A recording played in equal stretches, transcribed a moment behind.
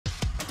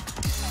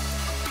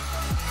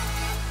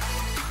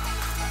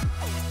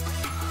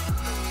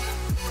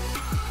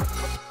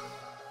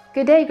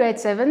Good day, Grade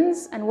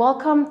 7s, and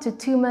welcome to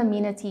Thuma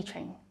Mina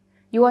Teaching.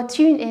 You are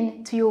tuned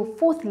in to your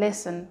 4th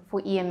lesson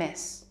for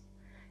EMS.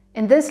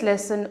 In this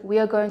lesson, we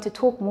are going to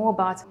talk more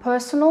about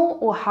personal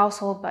or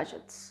household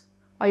budgets.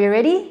 Are you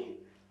ready?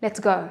 Let's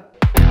go.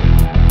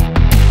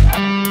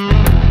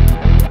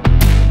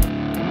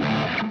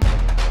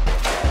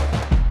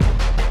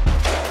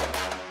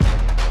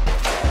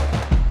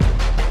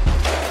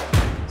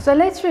 So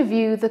let's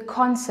review the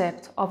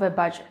concept of a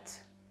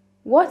budget.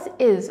 What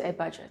is a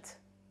budget?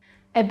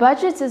 A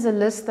budget is a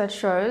list that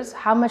shows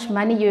how much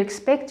money you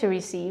expect to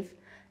receive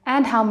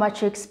and how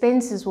much your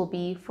expenses will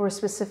be for a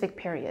specific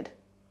period.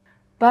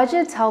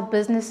 Budgets help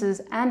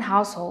businesses and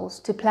households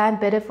to plan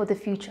better for the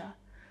future,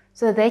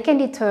 so they can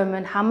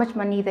determine how much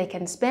money they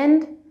can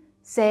spend,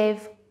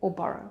 save, or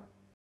borrow.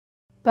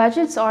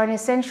 Budgets are an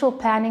essential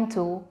planning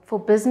tool for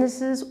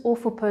businesses or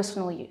for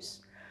personal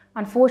use.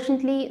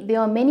 Unfortunately, there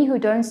are many who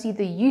don't see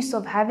the use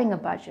of having a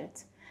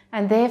budget,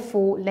 and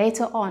therefore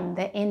later on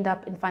they end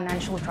up in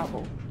financial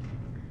trouble.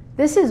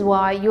 This is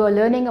why you are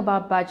learning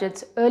about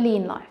budgets early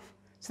in life,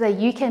 so that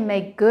you can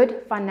make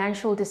good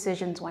financial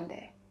decisions one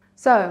day.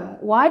 So,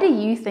 why do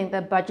you think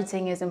that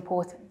budgeting is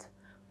important?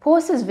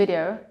 Pause this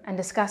video and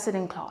discuss it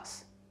in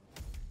class.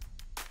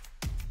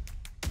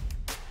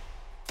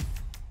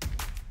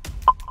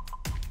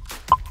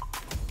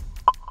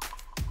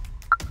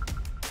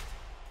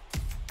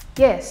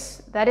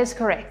 Yes, that is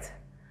correct.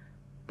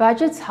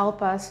 Budgets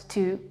help us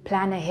to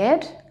plan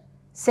ahead,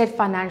 set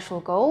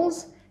financial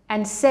goals,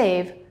 and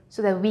save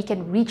so that we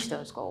can reach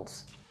those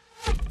goals.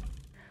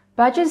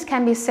 Budgets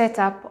can be set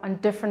up on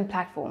different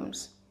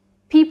platforms.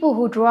 People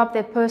who draw up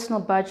their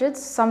personal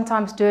budgets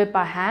sometimes do it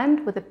by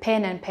hand with a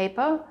pen and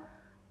paper,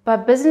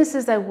 but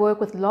businesses that work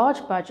with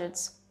large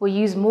budgets will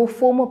use more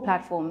formal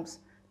platforms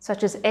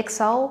such as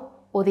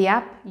Excel or the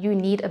app You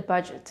Need a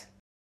Budget.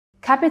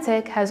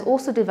 Capitec has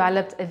also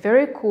developed a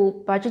very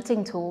cool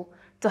budgeting tool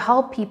to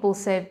help people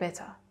save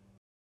better.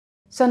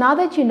 So now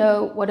that you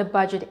know what a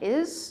budget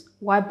is,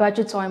 why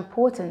budgets are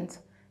important,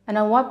 and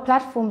on what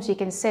platforms you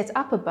can set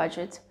up a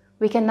budget,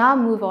 we can now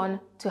move on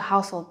to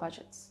household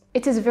budgets.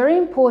 It is very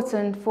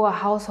important for a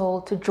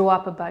household to draw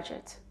up a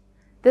budget.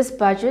 This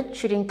budget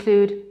should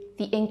include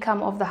the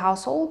income of the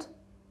household,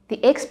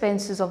 the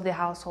expenses of the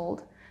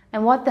household,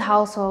 and what the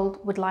household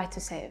would like to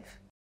save.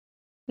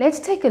 Let's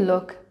take a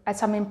look at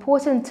some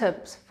important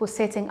tips for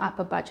setting up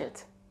a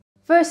budget.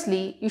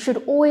 Firstly, you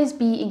should always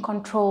be in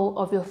control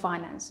of your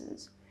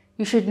finances.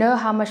 You should know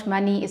how much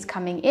money is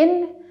coming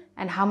in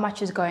and how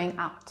much is going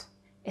out,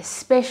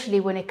 especially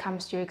when it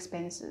comes to your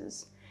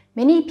expenses.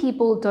 Many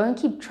people don't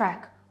keep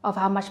track of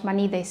how much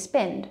money they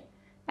spend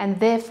and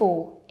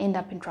therefore end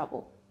up in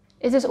trouble.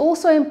 It is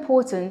also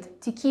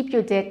important to keep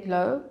your debt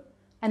low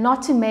and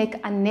not to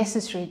make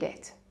unnecessary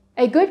debt.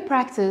 A good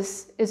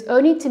practice is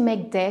only to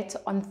make debt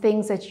on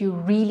things that you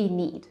really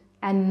need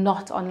and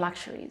not on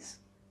luxuries.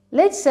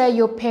 Let's say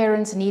your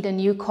parents need a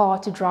new car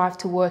to drive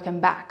to work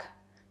and back,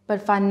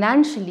 but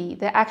financially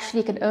they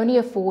actually can only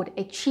afford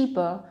a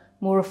cheaper,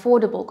 more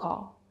affordable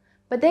car.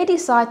 But they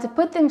decide to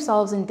put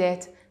themselves in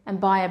debt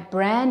and buy a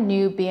brand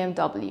new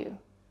BMW.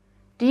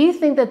 Do you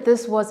think that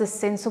this was a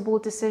sensible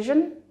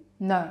decision?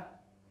 No.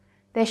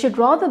 They should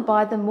rather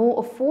buy the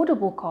more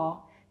affordable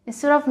car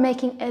instead of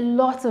making a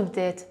lot of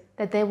debt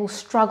that they will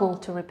struggle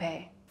to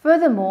repay.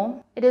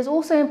 Furthermore, it is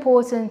also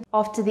important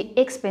after the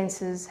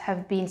expenses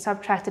have been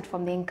subtracted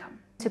from the income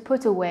to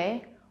put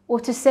away or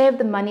to save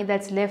the money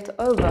that's left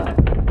over.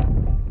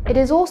 It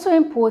is also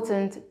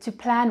important to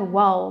plan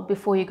well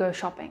before you go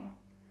shopping.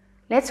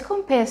 Let's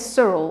compare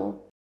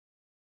Cyril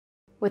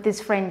with his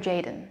friend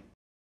Jaden.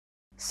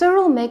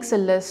 Cyril makes a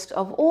list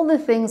of all the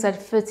things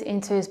that fit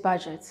into his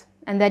budget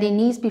and that he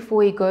needs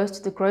before he goes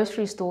to the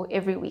grocery store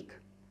every week.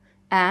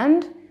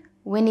 And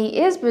when he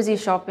is busy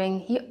shopping,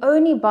 he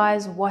only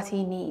buys what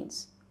he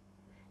needs.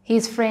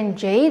 His friend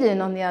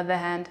Jaden, on the other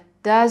hand,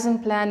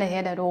 doesn't plan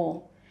ahead at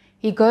all.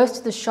 He goes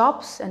to the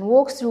shops and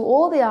walks through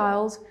all the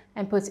aisles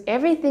and puts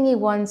everything he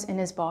wants in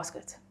his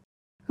basket.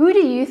 Who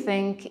do you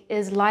think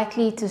is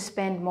likely to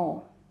spend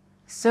more,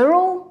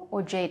 Cyril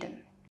or Jaden?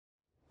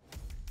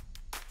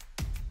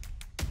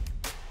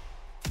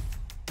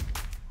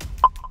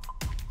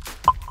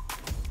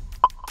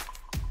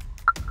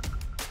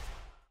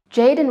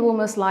 Jaden will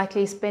most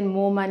likely spend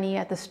more money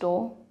at the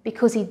store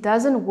because he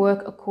doesn't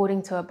work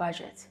according to a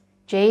budget.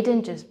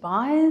 Jaden just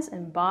buys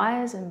and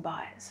buys and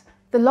buys.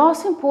 The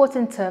last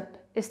important tip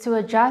is to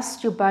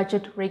adjust your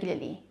budget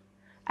regularly.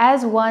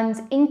 As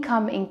one's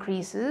income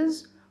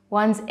increases,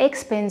 one's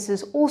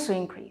expenses also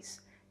increase.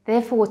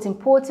 Therefore, it's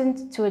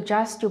important to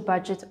adjust your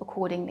budget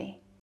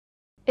accordingly.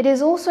 It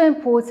is also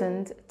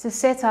important to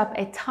set up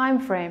a time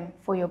frame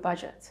for your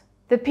budget.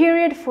 The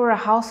period for a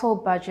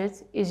household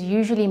budget is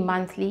usually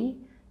monthly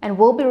and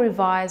will be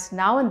revised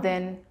now and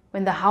then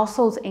when the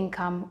household's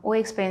income or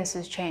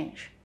expenses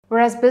change,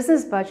 whereas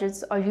business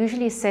budgets are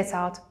usually set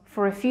out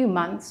for a few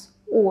months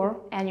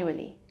or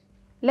annually.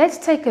 Let's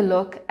take a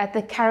look at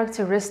the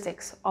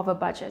characteristics of a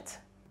budget.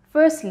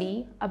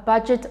 Firstly, a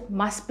budget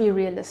must be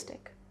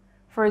realistic.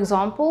 For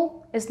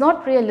example, it's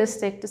not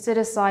realistic to set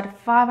aside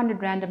 500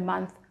 Rand a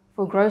month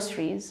for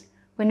groceries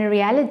when in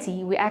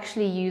reality we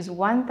actually use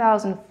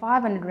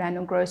 1,500 Rand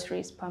on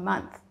groceries per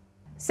month.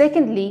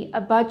 Secondly,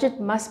 a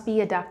budget must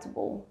be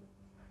adaptable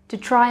to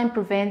try and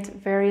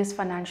prevent various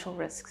financial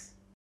risks.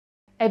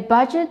 A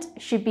budget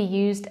should be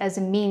used as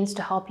a means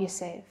to help you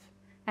save,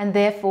 and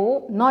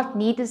therefore not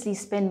needlessly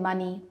spend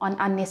money on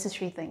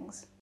unnecessary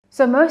things.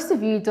 So most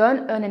of you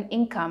don't earn an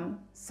income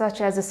such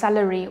as a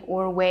salary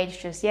or a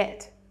wage just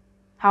yet.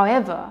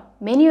 However,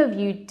 many of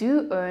you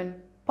do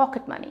earn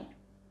pocket money.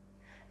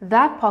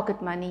 That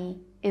pocket money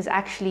is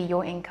actually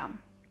your income.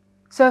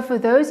 So for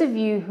those of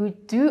you who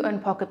do earn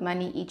pocket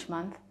money each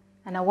month,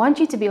 and I want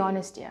you to be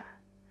honest here,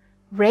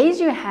 raise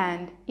your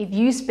hand if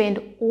you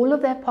spend all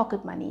of that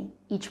pocket money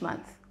each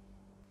month.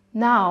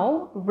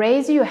 Now,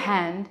 raise your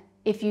hand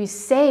if you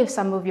save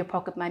some of your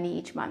pocket money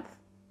each month.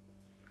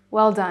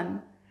 Well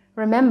done.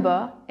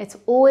 Remember, it's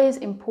always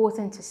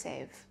important to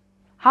save.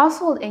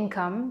 Household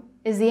income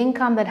is the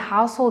income that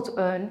households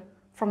earn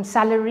from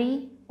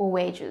salary or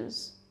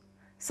wages.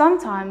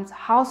 Sometimes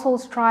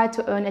households try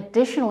to earn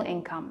additional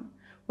income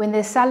when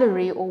their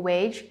salary or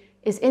wage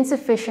is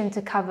insufficient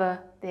to cover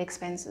their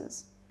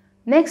expenses.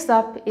 Next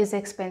up is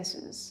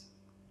expenses.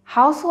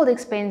 Household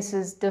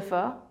expenses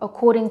differ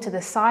according to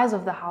the size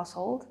of the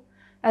household,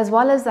 as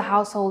well as the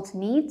household's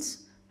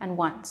needs and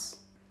wants.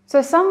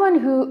 So someone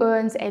who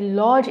earns a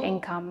large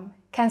income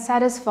can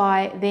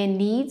satisfy their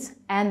needs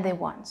and their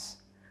wants,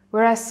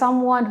 whereas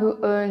someone who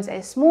earns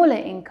a smaller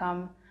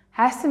income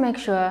has to make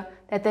sure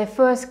that they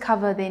first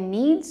cover their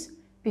needs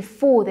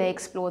before they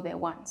explore their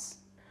wants.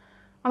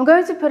 I'm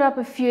going to put up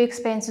a few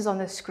expenses on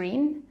the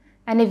screen,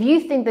 and if you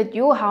think that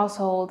your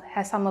household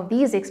has some of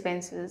these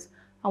expenses,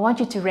 I want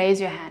you to raise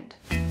your hand.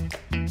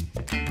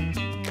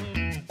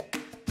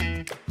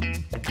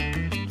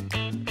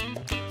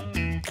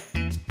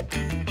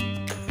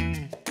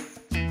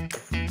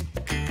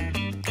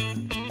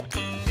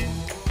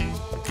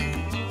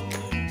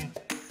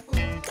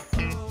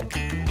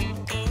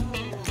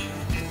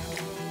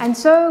 And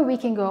so we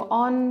can go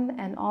on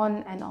and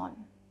on and on.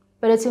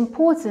 But it's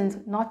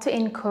important not to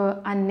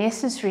incur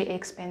unnecessary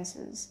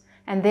expenses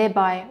and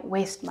thereby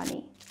waste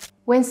money.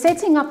 When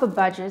setting up a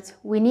budget,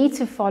 we need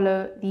to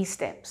follow these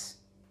steps.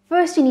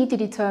 First, you need to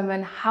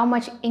determine how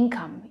much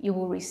income you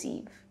will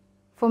receive.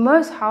 For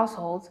most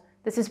households,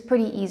 this is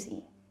pretty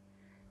easy.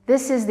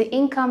 This is the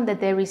income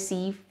that they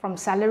receive from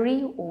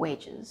salary or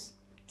wages.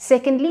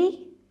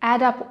 Secondly,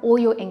 add up all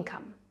your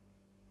income.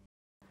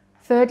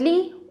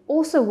 Thirdly,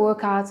 also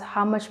work out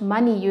how much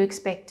money you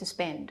expect to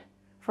spend,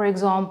 for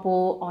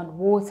example, on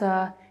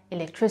water,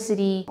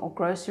 electricity, or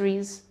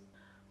groceries.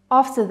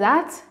 After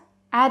that,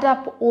 add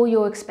up all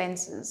your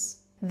expenses.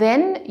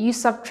 Then you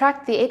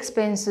subtract the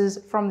expenses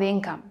from the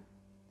income.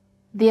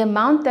 The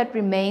amount that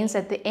remains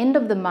at the end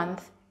of the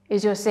month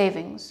is your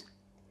savings.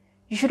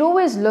 You should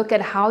always look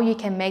at how you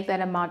can make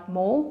that amount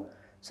more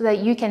so that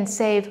you can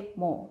save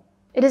more.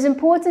 It is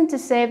important to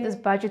save this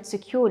budget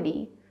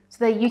securely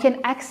so that you can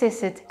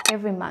access it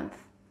every month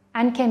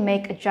and can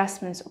make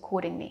adjustments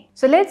accordingly.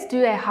 So let's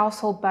do a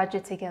household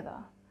budget together.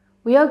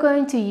 We are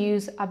going to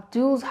use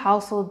Abdul's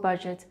household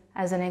budget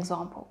as an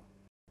example.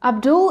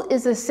 Abdul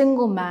is a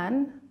single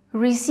man who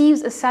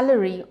receives a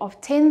salary of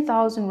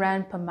 10,000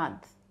 Rand per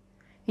month.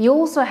 He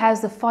also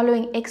has the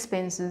following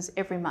expenses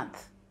every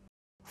month: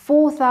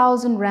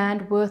 4,000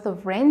 Rand worth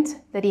of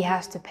rent that he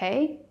has to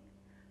pay,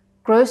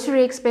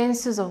 grocery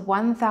expenses of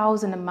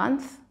 1,000 a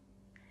month,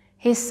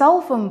 his cell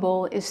phone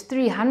bill is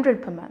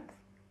 300 per month.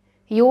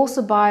 He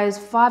also buys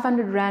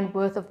 500 Rand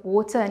worth of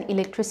water and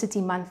electricity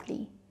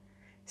monthly,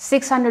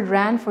 600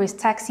 Rand for his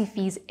taxi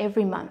fees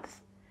every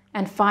month,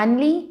 and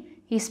finally,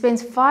 he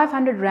spends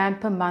 500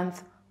 Rand per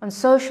month on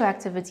social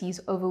activities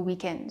over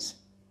weekends.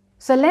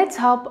 So let's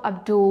help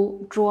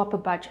Abdul draw up a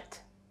budget.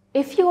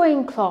 If you are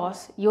in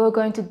class, you are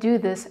going to do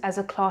this as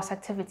a class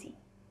activity.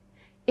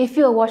 If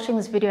you are watching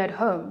this video at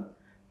home,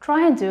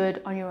 try and do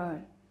it on your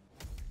own.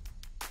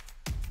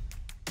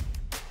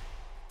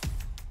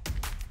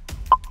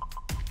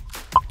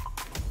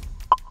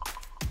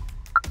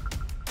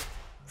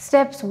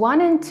 Steps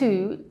 1 and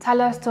 2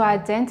 tell us to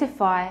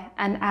identify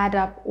and add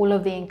up all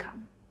of the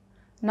income.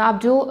 Now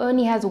Abdul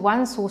only has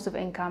one source of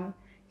income,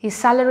 his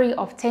salary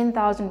of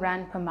 10,000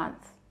 Rand per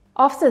month.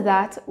 After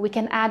that, we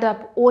can add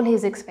up all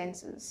his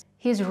expenses.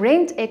 His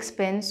rent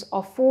expense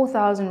of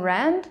 4,000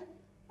 Rand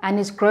and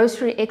his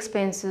grocery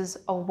expenses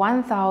of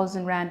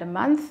 1,000 Rand a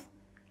month.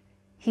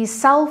 His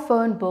cell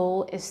phone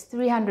bill is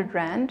 300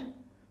 Rand,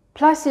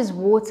 plus his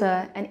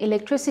water and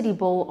electricity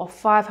bill of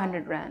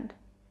 500 Rand.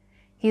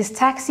 His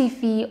taxi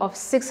fee of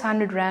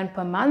 600 Rand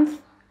per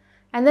month,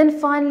 and then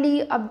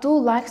finally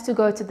Abdul likes to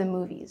go to the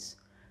movies,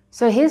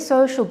 so his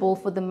social bill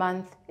for the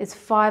month is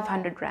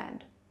 500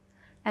 Rand,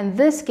 and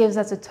this gives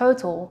us a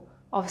total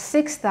of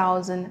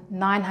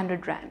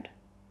 6,900 Rand.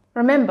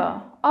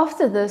 Remember,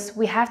 after this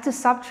we have to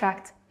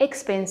subtract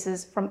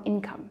expenses from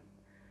income.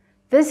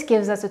 This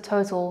gives us a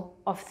total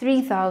of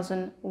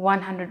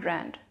 3,100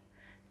 Rand.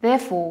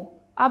 Therefore,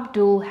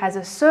 Abdul has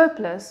a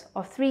surplus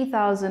of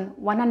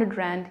 3,100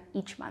 Rand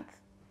each month.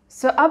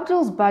 So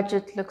Abdul's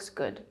budget looks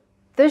good.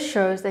 This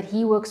shows that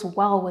he works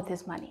well with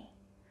his money.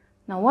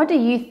 Now, what do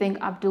you think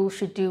Abdul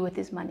should do with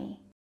his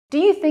money? Do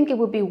you think it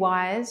would be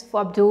wise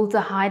for Abdul to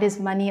hide his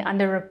money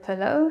under a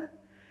pillow?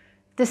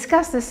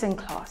 Discuss this in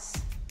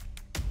class.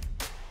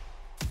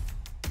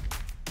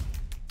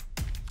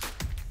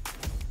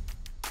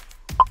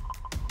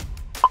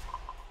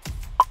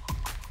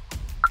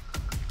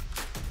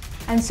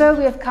 And so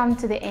we have come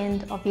to the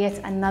end of yet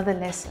another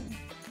lesson.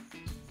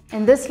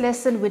 In this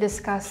lesson, we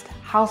discussed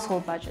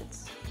household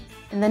budgets.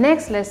 In the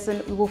next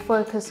lesson, we will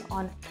focus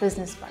on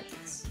business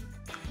budgets.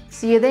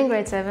 See you then,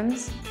 grade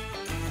 7s.